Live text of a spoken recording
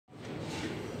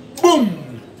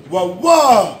Boom!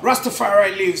 Wow!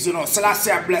 Rastafari lives, you know.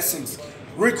 Selassie blessings.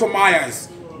 Rico Meyers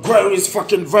Gweru is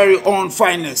fucking very own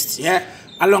finest, yeah?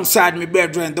 Alongside me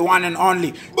brethren, the one and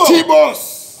only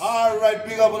TBOSS. Alright,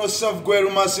 big up on yourself,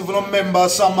 Gweru Massive. No member,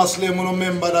 Sam Muslim, no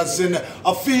member that's in.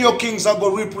 A few kings are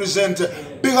going to represent.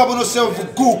 Big up on yourself,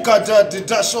 Gukata, the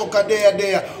Dashoka,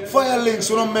 there. Fire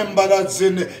links, no member that's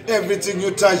in. Everything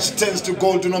you touch tends to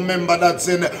gold, no member that's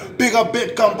in. Big up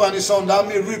Bed Company Sound. I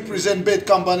mean, represent Bed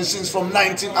Company since from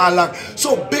 19 Alak.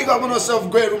 So big up on yourself,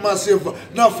 Gweru Massive.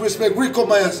 Enough respect, Rico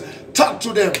Meyers. Talk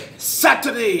to them.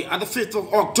 Saturday at the 5th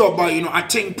of October, you know, I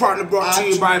think partly brought to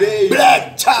you by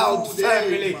Black Child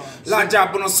Family. Large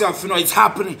up on yourself, you know, it's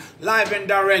happening live and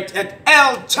direct at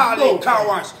Charly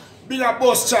Carwash. Big up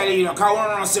boss Charlie, you know, because I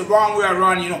want to say wrong way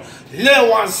around, you know,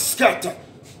 Lewan's scatter.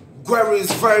 Gweru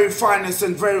is very finest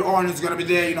and very honest going to be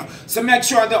there, you know. So make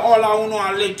sure that all I know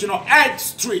are linked, you know, 8th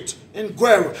Street in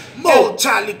Gweru.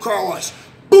 Charly Carwash.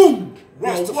 Boom!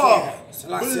 Rastafari.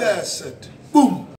 Blessed. Boom!